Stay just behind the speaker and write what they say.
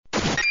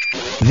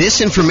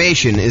This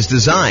information is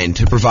designed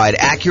to provide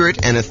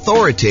accurate and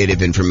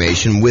authoritative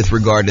information with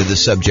regard to the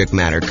subject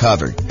matter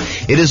covered.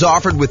 It is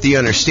offered with the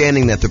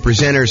understanding that the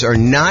presenters are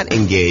not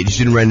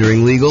engaged in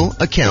rendering legal,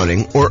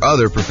 accounting, or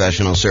other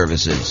professional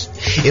services.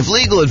 If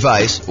legal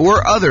advice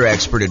or other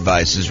expert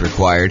advice is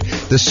required,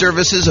 the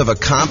services of a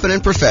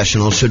competent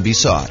professional should be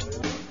sought.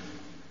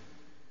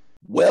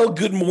 Well,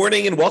 good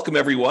morning and welcome,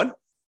 everyone.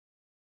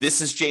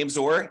 This is James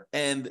Orr,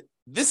 and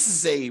this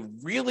is a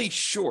really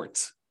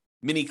short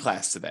mini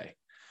class today.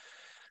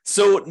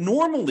 So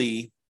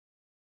normally,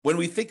 when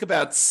we think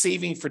about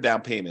saving for down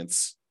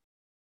payments,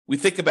 we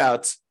think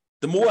about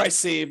the more I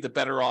save, the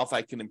better off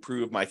I can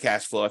improve my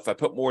cash flow. If I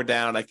put more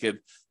down, I could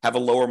have a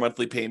lower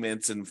monthly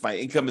payment, and if my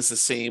income is the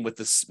same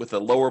with a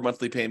lower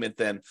monthly payment,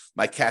 then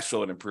my cash flow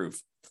would improve.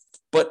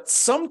 But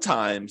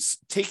sometimes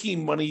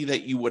taking money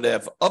that you would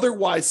have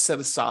otherwise set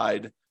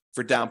aside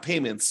for down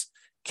payments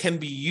can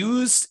be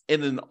used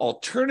in an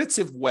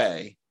alternative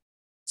way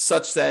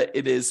such that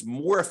it is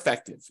more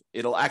effective.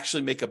 It'll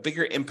actually make a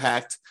bigger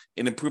impact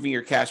in improving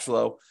your cash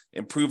flow,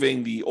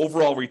 improving the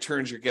overall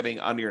returns you're getting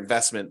on your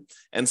investment.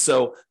 And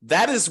so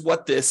that is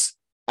what this,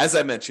 as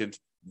I mentioned,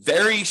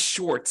 very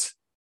short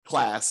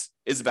class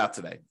is about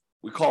today.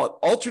 We call it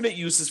alternate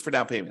uses for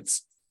down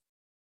payments.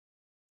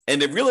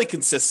 And it really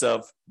consists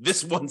of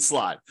this one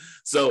slide.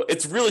 So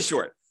it's really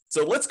short.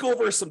 So let's go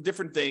over some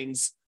different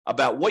things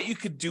about what you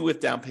could do with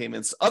down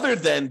payments other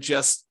than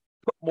just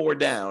put more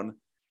down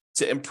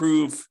to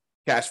improve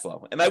cash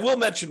flow. And I will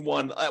mention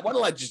one. Why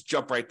don't I just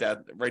jump right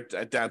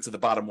down to the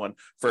bottom one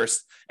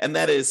first? And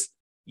that is,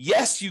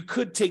 yes, you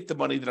could take the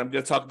money that I'm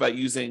going to talk about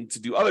using to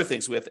do other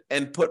things with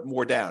and put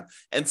more down.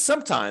 And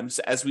sometimes,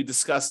 as we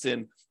discussed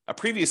in a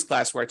previous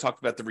class where I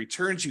talked about the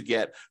returns you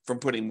get from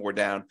putting more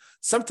down,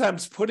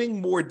 sometimes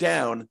putting more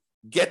down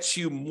gets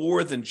you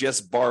more than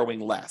just borrowing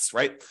less,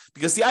 right?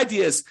 Because the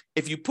idea is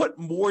if you put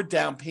more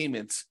down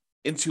payment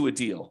into a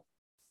deal,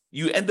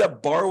 you end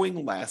up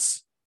borrowing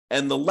less.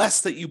 And the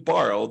less that you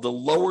borrow, the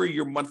lower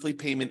your monthly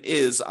payment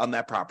is on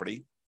that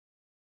property.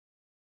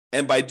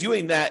 And by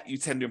doing that, you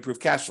tend to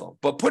improve cash flow.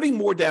 But putting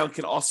more down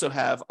can also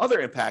have other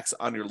impacts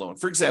on your loan.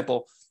 For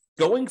example,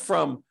 going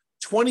from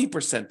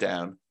 20%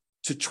 down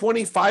to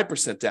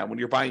 25% down when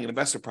you're buying an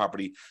investment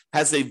property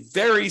has a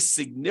very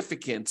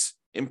significant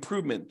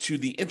improvement to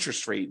the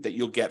interest rate that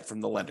you'll get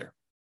from the lender.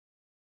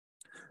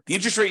 The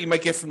interest rate you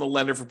might get from the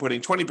lender for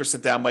putting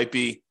 20% down might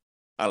be,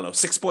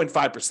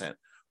 6.5%.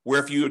 Where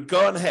if you had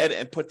gone ahead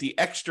and put the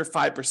extra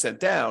 5%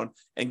 down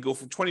and go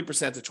from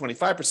 20% to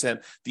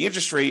 25%, the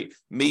interest rate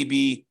may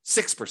be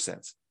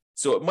 6%.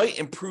 So it might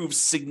improve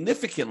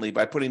significantly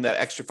by putting that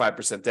extra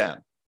 5%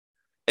 down.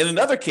 And in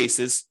other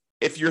cases,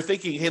 if you're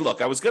thinking, hey,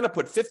 look, I was going to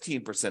put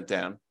 15%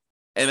 down,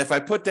 and if I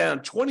put down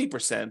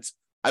 20%,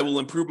 I will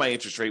improve my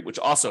interest rate, which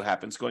also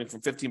happens. Going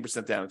from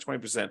 15% down to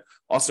 20%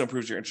 also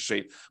improves your interest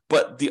rate.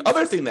 But the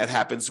other thing that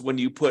happens when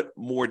you put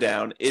more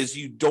down is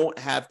you don't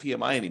have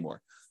PMI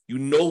anymore. You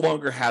no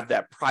longer have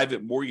that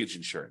private mortgage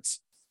insurance.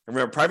 And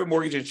remember, private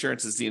mortgage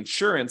insurance is the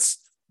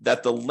insurance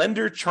that the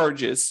lender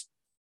charges,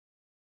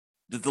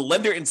 that the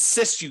lender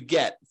insists you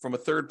get from a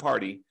third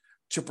party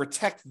to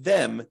protect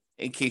them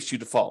in case you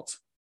default.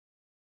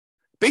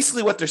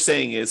 Basically, what they're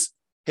saying is,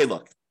 hey,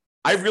 look,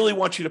 I really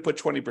want you to put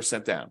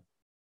 20% down.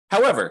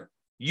 However,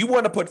 you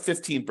want to put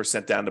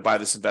 15% down to buy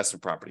this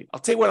investment property.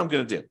 I'll tell you what I'm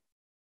going to do.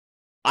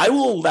 I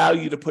will allow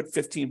you to put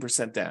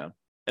 15% down,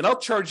 and I'll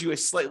charge you a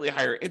slightly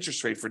higher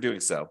interest rate for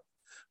doing so.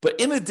 But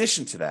in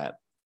addition to that,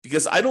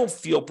 because I don't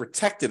feel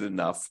protected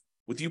enough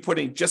with you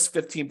putting just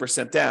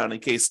 15% down in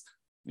case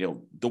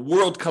the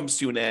world comes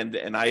to an end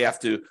and I have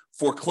to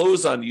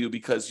foreclose on you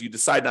because you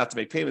decide not to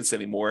make payments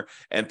anymore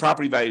and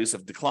property values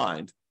have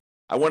declined,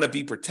 I want to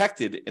be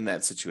protected in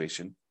that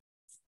situation.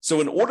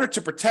 So in order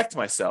to protect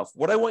myself,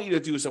 what I want you to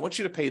do is I want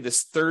you to pay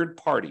this third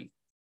party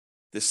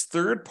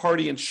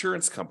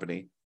insurance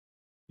company.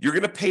 You're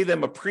going to pay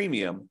them a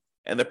premium.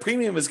 And the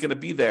premium is going to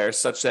be there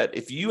such that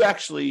if you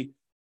actually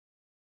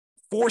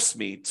force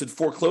me to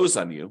foreclose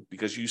on you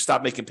because you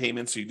stop making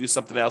payments or you do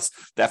something else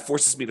that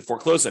forces me to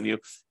foreclose on you,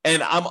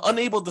 and I'm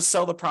unable to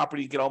sell the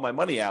property and get all my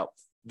money out,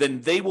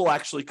 then they will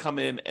actually come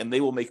in and they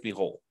will make me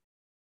whole.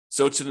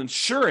 So it's an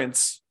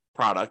insurance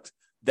product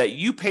that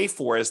you pay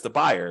for as the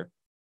buyer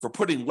for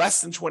putting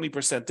less than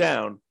 20%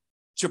 down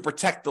to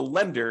protect the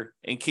lender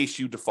in case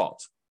you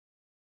default.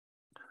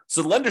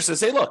 So the lender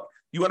says, hey, look,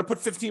 you want to put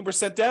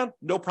 15% down?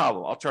 No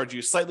problem. I'll charge you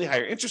a slightly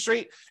higher interest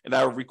rate, and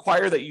I will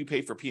require that you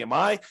pay for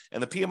PMI,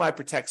 and the PMI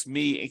protects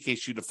me in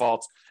case you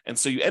default. And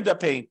so you end up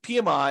paying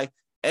PMI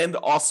and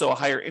also a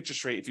higher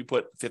interest rate if you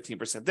put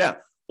 15% down.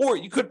 Or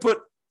you could put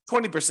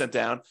 20%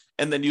 down,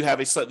 and then you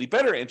have a slightly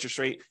better interest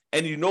rate,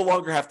 and you no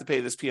longer have to pay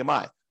this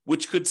PMI,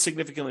 which could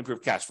significantly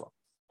improve cash flow.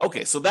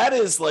 Okay, so that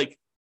is like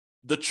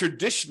the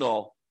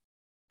traditional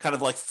kind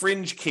of like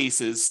fringe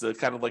cases, the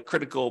kind of like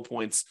critical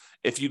points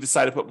if you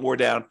decide to put more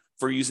down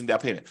for using down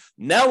payment.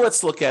 Now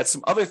let's look at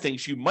some other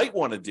things you might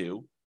want to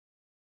do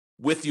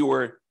with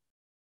your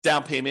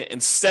down payment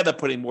instead of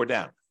putting more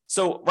down.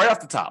 So right off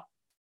the top,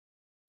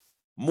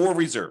 more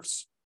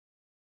reserves.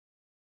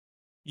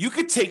 you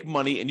could take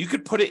money and you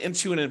could put it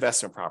into an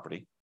investment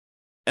property.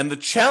 And the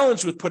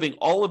challenge with putting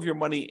all of your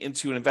money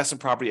into an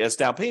investment property as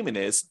down payment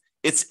is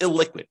it's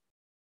illiquid.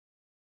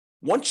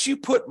 Once you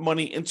put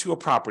money into a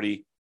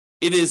property,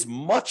 it is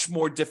much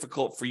more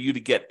difficult for you to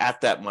get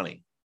at that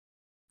money.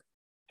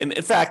 And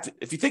in fact,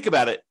 if you think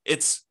about it,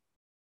 it's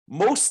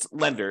most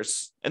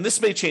lenders, and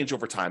this may change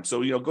over time.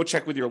 So, go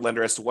check with your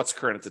lender as to what's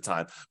current at the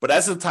time. But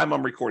as of the time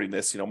I'm recording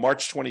this,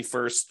 March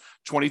 21st,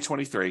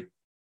 2023,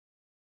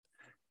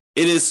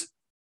 it is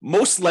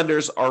most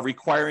lenders are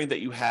requiring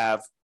that you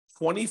have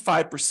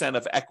 25%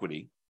 of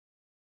equity.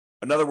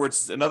 In other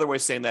words, another way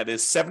of saying that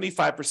is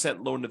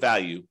 75% loan to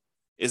value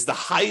is the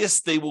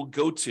highest they will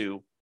go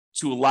to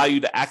allow you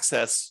to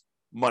access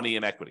money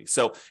and equity.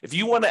 So if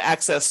you want to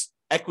access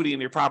equity in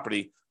your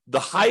property, the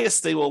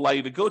highest they will allow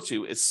you to go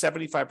to is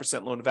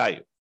 75% loan to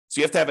value. So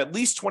you have to have at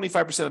least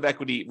 25% of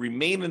equity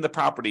remain in the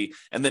property,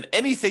 and then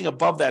anything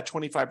above that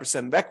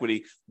 25% of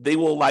equity, they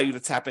will allow you to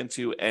tap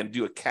into and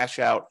do a cash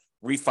out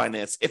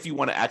refinance if you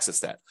want to access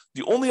that.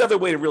 The only other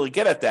way to really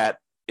get at that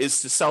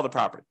is to sell the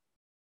property.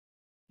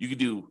 You could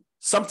do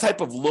some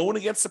type of loan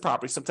against the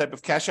property, some type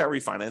of cash out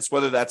refinance,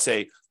 whether that's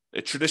a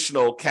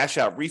traditional cash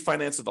out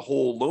refinance of the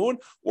whole loan,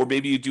 or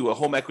maybe you do a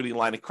home equity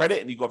line of credit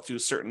and you go up to a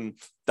certain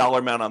dollar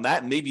amount on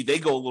that, and maybe they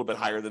go a little bit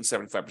higher than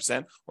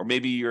 75%, or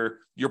maybe your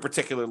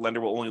particular lender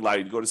will only allow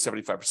you to go to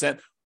 75%,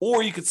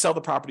 or you could sell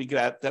the property,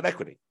 get that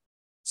equity.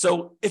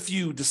 So if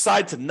you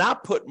decide to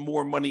not put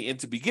more money in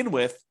to begin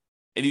with,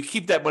 and you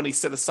keep that money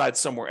set aside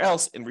somewhere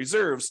else in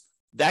reserves,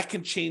 that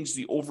can change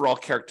the overall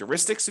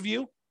characteristics of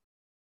you.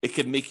 It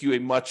can make you a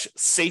much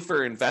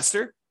safer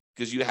investor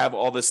because you have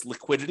all this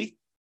liquidity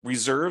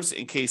reserves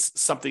in case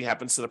something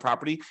happens to the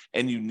property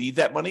and you need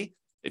that money.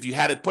 If you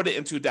had to put it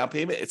into a down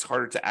payment, it's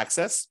harder to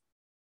access.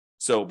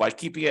 So by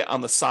keeping it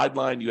on the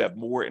sideline, you have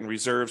more in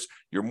reserves,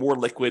 you're more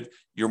liquid,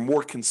 you're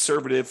more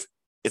conservative,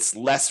 it's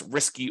less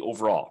risky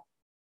overall.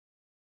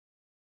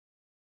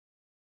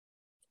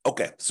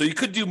 Okay, so you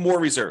could do more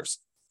reserves.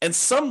 And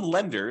some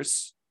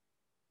lenders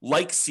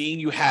like seeing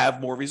you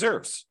have more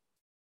reserves.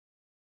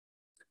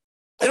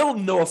 I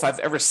don't know if I've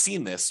ever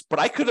seen this, but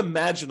I could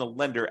imagine a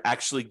lender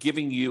actually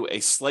giving you a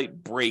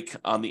slight break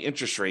on the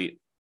interest rate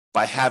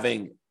by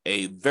having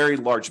a very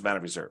large amount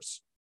of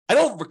reserves. I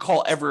don't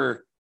recall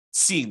ever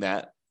seeing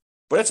that,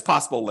 but it's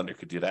possible a lender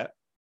could do that,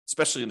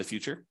 especially in the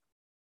future,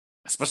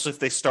 especially if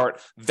they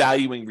start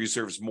valuing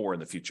reserves more in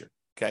the future,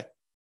 okay?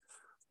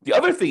 The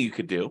other thing you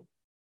could do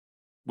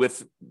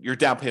with your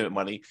down payment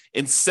money,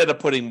 instead of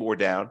putting more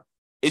down,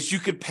 is you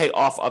could pay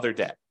off other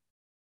debt.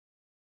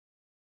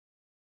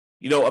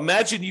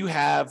 Imagine you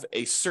have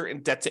a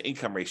certain debt to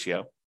income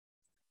ratio,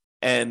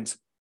 and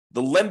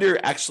the lender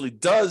actually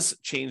does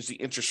change the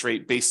interest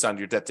rate based on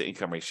your debt to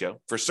income ratio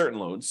for certain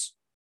loans.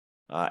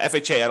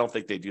 FHA, I don't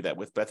think they do that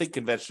with, but I think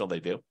conventional they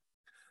do.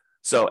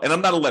 So, and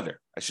I'm not a lender.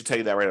 I should tell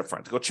you that right up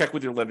front. Go check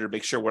with your lender to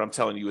make sure what I'm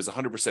telling you is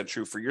 100%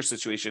 true for your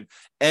situation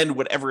and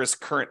whatever is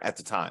current at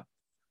the time.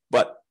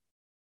 But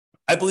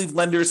I believe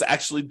lenders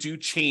actually do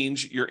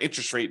change your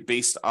interest rate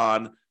based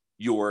on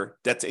your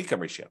debt to income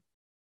ratio.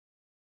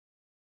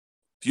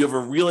 If you have a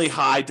really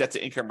high debt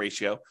to income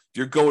ratio, if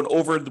you're going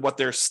over what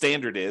their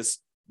standard is,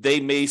 they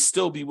may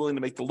still be willing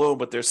to make the loan,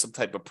 but there's some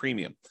type of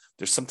premium.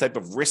 There's some type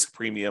of risk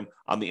premium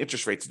on the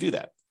interest rate to do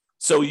that.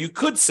 So you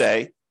could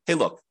say, hey,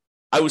 look,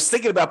 I was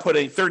thinking about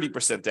putting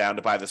 30% down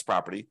to buy this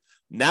property.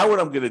 Now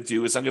what I'm going to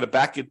do is I'm going to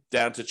back it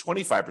down to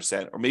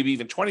 25% or maybe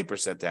even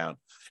 20% down.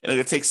 And I'm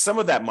going to take some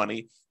of that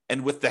money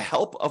and with the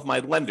help of my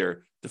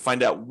lender to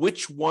find out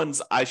which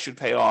ones I should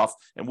pay off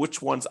and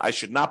which ones I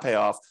should not pay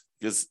off,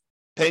 because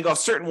paying off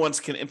certain ones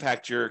can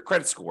impact your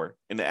credit score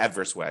in an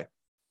adverse way.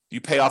 You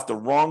pay off the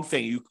wrong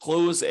thing. You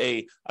close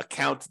a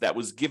account that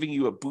was giving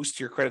you a boost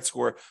to your credit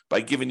score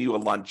by giving you a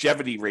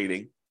longevity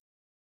rating.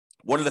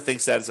 One of the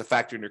things that is a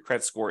factor in your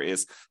credit score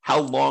is how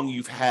long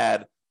you've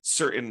had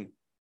certain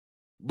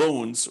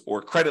loans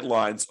or credit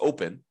lines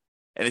open.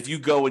 And if you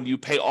go and you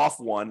pay off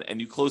one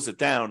and you close it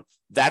down,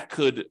 that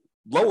could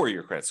lower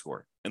your credit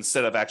score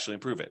instead of actually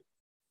improve it.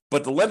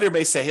 But the lender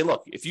may say, hey,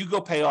 look, if you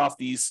go pay off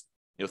these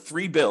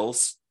 3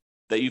 bills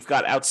that you've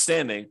got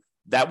outstanding,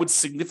 that would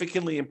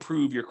significantly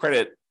improve your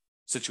credit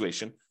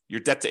situation, your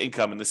debt to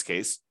income in this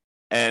case,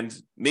 and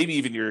maybe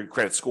even your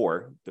credit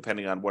score,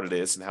 depending on what it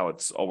is and how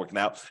it's all working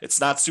out. It's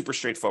not super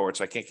straightforward,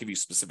 so I can't give you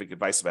specific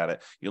advice about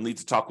it. You'll need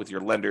to talk with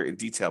your lender in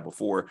detail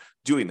before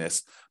doing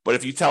this. But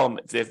if you tell them,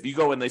 if you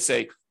go and they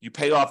say, you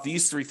pay off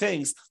these 3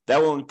 things,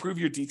 that will improve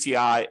your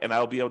DTI and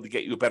I'll be able to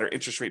get you a better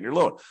interest rate in your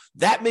loan.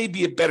 That may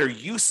be a better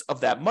use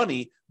of that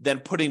money than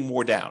putting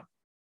more down.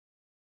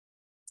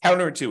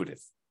 Counterintuitive.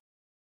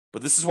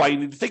 But this is why you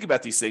need to think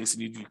about these things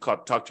and you need to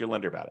talk to your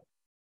lender about it.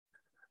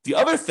 The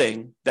other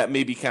thing that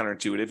may be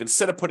counterintuitive,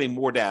 instead of putting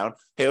more down,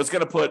 hey, I was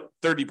going to put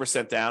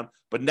 30% down,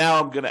 but now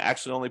I'm going to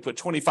actually only put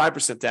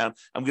 25% down.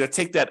 I'm going to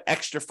take that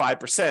extra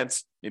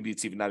 5%, maybe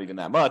it's even not even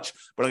that much,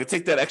 but I'm going to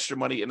take that extra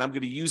money and I'm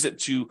going to use it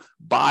to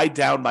buy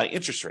down my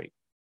interest rate.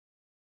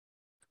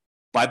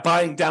 By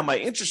buying down my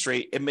interest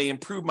rate, it may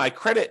improve my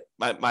credit,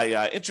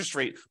 my interest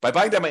rate. By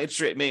buying down my interest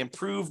rate, it may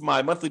improve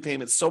my monthly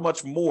payments so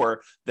much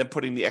more than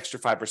putting the extra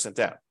 5%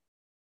 down.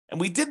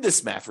 And we did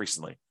this math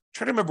recently. I'm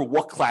trying to remember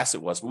what class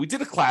it was, but we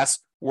did a class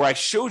where I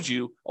showed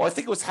you, I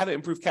think it was how to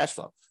improve cash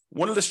flow.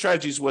 One of the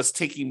strategies was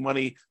taking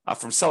money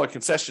from seller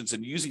concessions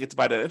and using it to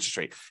buy down interest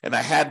rate. And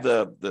I had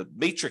the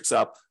matrix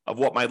up of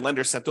what my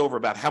lender sent over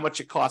about how much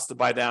it costs to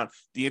buy down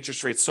the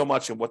interest rate so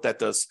much and what that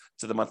does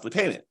to the monthly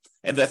payment.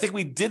 And I think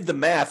we did the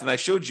math and I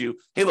showed you,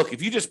 hey, look,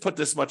 if you just put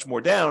this much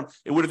more down,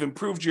 it would have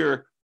improved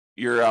your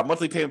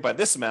monthly payment by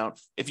this amount.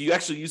 If you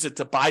actually use it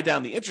to buy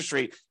down the interest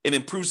rate, it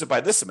improves it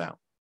by this amount.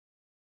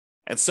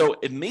 And so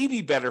it may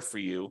be better for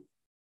you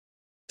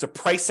to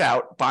price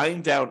out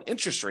buying down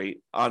interest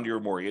rate on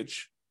your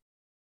mortgage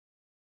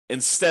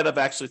instead of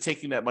actually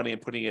taking that money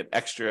and putting it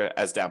extra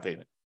as down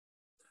payment.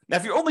 Now,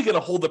 if you're only going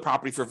to hold the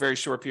property for a very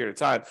short period of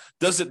time,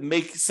 does it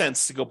make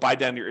sense to go buy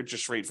down your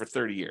interest rate for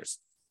 30 years?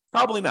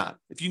 Probably not.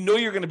 If you know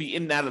you're going to be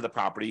in and out of the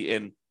property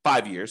in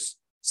 5 years,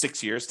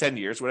 6 years, 10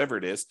 years, whatever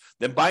it is,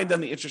 then buying down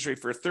the interest rate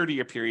for a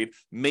 30-year period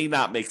may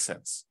not make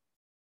sense.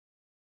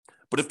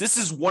 But if this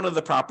is one of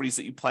the properties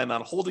that you plan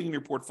on holding in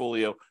your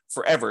portfolio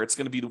forever, it's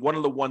going to be one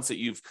of the ones that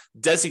you've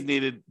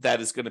designated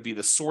that is going to be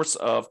the source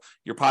of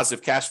your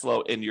positive cash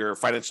flow in your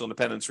financial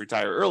independence,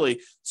 retire early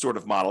sort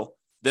of model,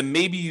 then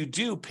maybe you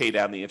do pay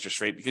down the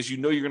interest rate because you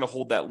know you're going to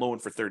hold that loan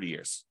for 30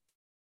 years.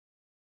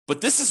 But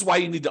this is why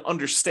you need to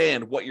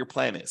understand what your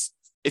plan is.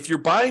 If you're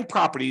buying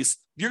properties,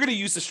 you're going to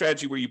use the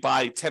strategy where you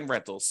buy 10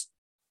 rentals,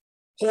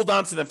 hold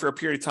on to them for a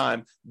period of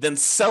time, then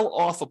sell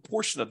off a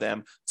portion of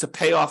them to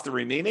pay off the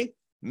remaining.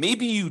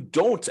 Maybe you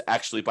don't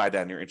actually buy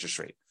down your interest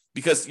rate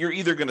because you're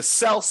either going to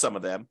sell some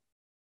of them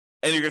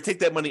and you're going to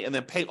take that money and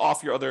then pay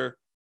off your other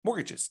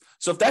mortgages.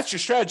 So if that's your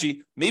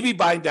strategy, maybe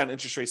buying down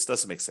interest rates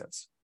doesn't make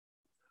sense.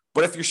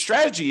 But if your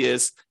strategy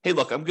is, hey,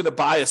 look, I'm going to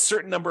buy a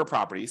certain number of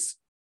properties,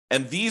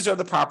 and these are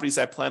the properties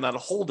I plan on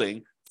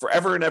holding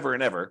forever and ever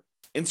and ever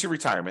into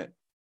retirement,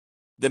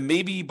 then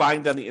maybe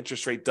buying down the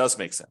interest rate does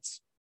make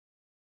sense.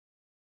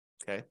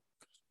 Okay.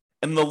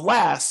 And the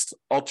last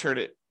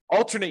alternate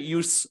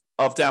use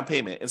of down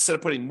payment, instead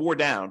of putting more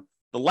down,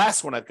 the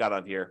last one I've got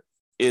on here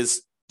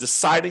is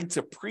deciding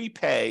to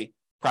prepay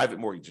private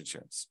mortgage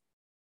insurance.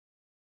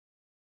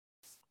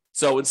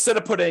 So instead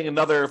of putting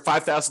another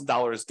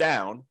 $5,000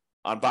 down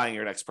on buying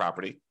your next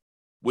property,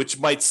 which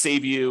might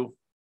save you,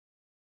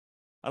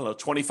 I don't know,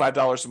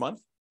 $25 a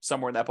month,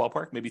 somewhere in that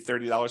ballpark, maybe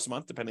 $30 a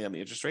month, depending on the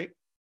interest rate,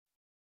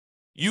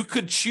 you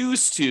could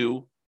choose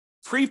to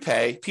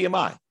prepay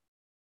PMI.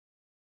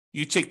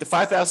 You take the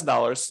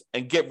 $5,000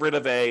 and get rid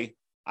of a,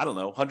 I don't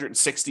know,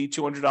 $160,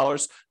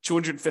 $200,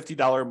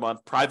 $250 a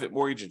month private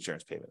mortgage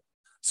insurance payment.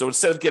 So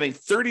instead of getting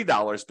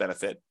 $30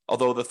 benefit,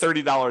 although the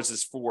 $30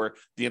 is for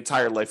the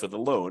entire life of the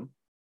loan,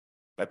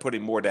 by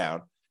putting more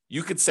down,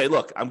 you could say,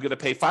 look, I'm going to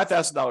pay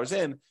 $5,000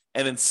 in,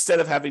 and instead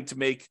of having to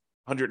make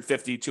 $150,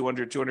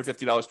 $200,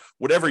 $250,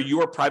 whatever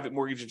your private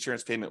mortgage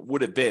insurance payment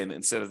would have been,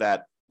 instead of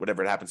that,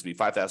 whatever it happens to be,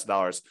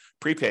 $5,000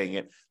 prepaying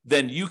it,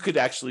 then you could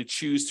actually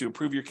choose to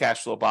improve your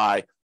cash flow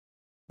by,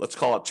 let's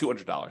call it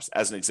 $200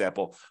 as an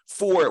example,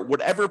 for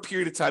whatever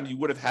period of time you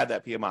would have had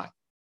that PMI.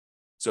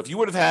 So if you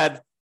would have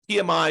had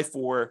PMI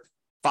for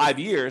 5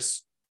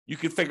 years, you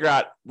could figure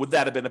out, would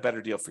that have been a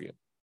better deal for you?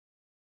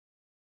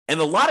 In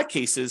a lot of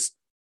cases,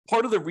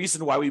 part of the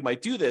reason why we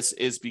might do this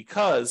is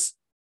because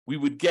we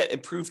would get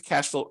improved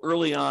cash flow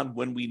early on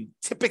when we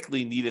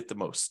typically need it the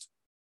most.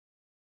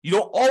 You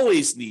don't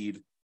always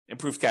need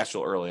improved cash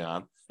flow early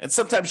on. And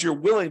sometimes you're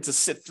willing to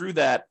sit through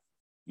that,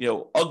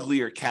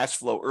 uglier cash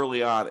flow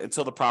early on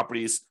until the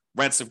property's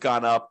rents have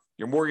gone up.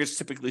 Your mortgage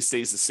typically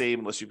stays the same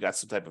unless you've got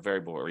some type of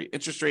variable rate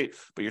interest rate,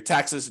 but your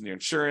taxes and your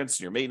insurance,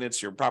 and your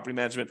maintenance, your property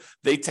management,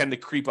 they tend to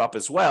creep up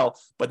as well,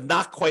 but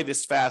not quite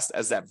as fast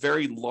as that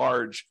very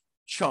large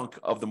chunk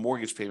of the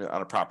mortgage payment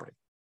on a property.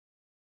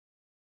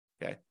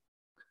 Okay.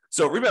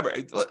 So remember,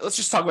 let's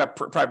just talk about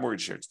private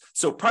mortgage insurance.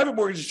 So private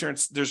mortgage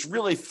insurance, there's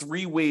really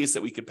 3 ways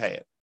that we could pay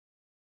it.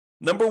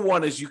 Number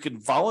one is you can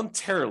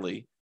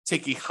voluntarily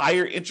take a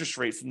higher interest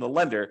rate from the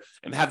lender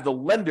and have the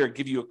lender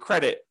give you a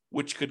credit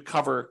which could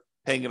cover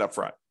paying it up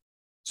front.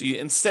 So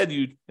instead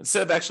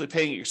of actually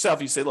paying it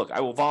yourself, you say, look, I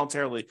will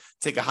voluntarily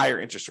take a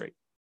higher interest rate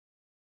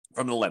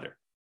from the lender.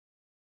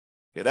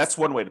 Okay, that's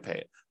one way to pay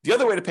it. The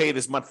other way to pay it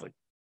is monthly.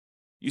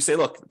 You say,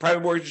 look,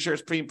 private mortgage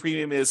insurance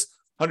premium is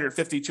 $150,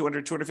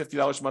 $200,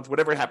 $250 a month,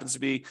 whatever it happens to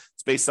be.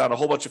 It's based on a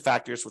whole bunch of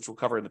factors, which we'll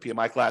cover in the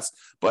PMI class.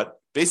 But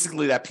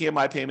basically that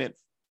PMI payment,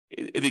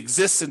 it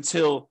exists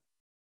until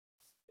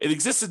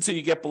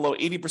you get below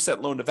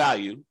 80% loan to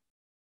value,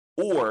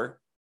 or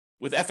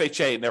with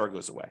FHA, it never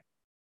goes away.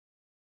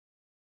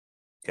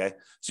 Okay.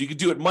 So you can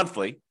do it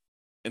monthly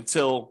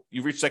until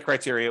you reach that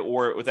criteria,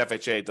 or with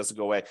FHA, it doesn't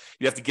go away.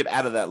 You have to get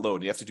out of that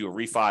loan. You have to do a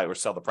refi or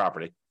sell the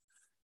property,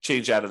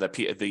 change out of the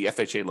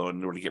FHA loan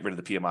in order to get rid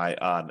of the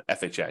PMI on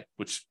FHA,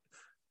 which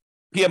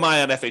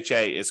PMI on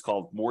FHA is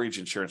called mortgage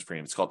insurance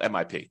premium. It's called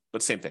MIP,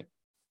 but same thing.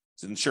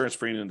 It's an insurance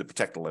premium to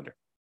protect the lender.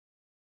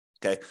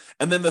 Okay.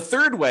 And then the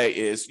third way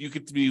is you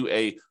could do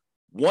a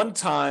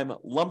one-time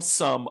lump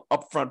sum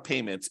upfront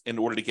payments in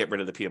order to get rid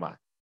of the PMI.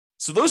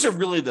 So those are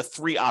really the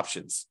three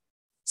options.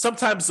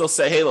 Sometimes they'll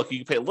say, hey, look, you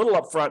can pay a little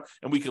upfront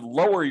and we could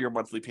lower your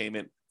monthly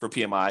payment for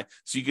PMI.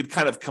 So you could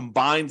kind of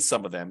combine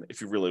some of them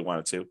if you really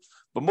wanted to.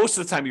 But most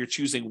of the time you're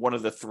choosing one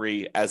of the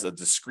three as a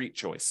discrete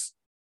choice.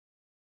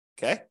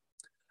 Okay.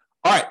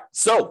 All right.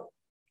 So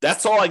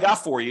that's all I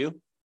got for you.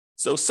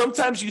 So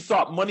sometimes you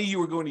thought money you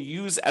were going to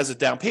use as a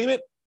down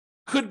payment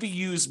could be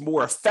used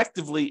more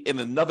effectively in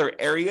another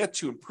area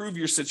to improve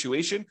your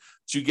situation,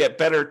 to get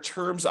better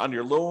terms on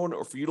your loan,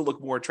 or for you to look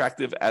more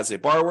attractive as a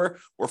borrower,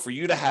 or for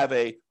you to have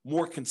a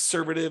more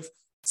conservative,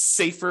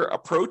 safer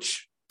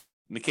approach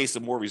in the case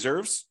of more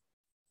reserves.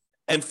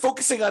 And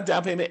focusing on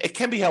down payment, it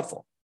can be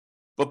helpful,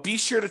 but be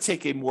sure to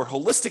take a more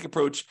holistic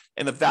approach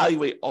and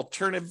evaluate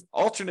alternate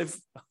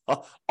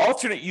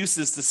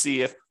uses to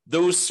see if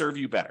those serve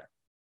you better.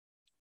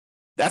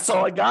 That's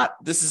all I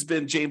got. This has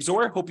been James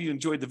Orr. Hope you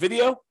enjoyed the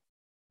video.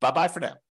 Bye-bye for now.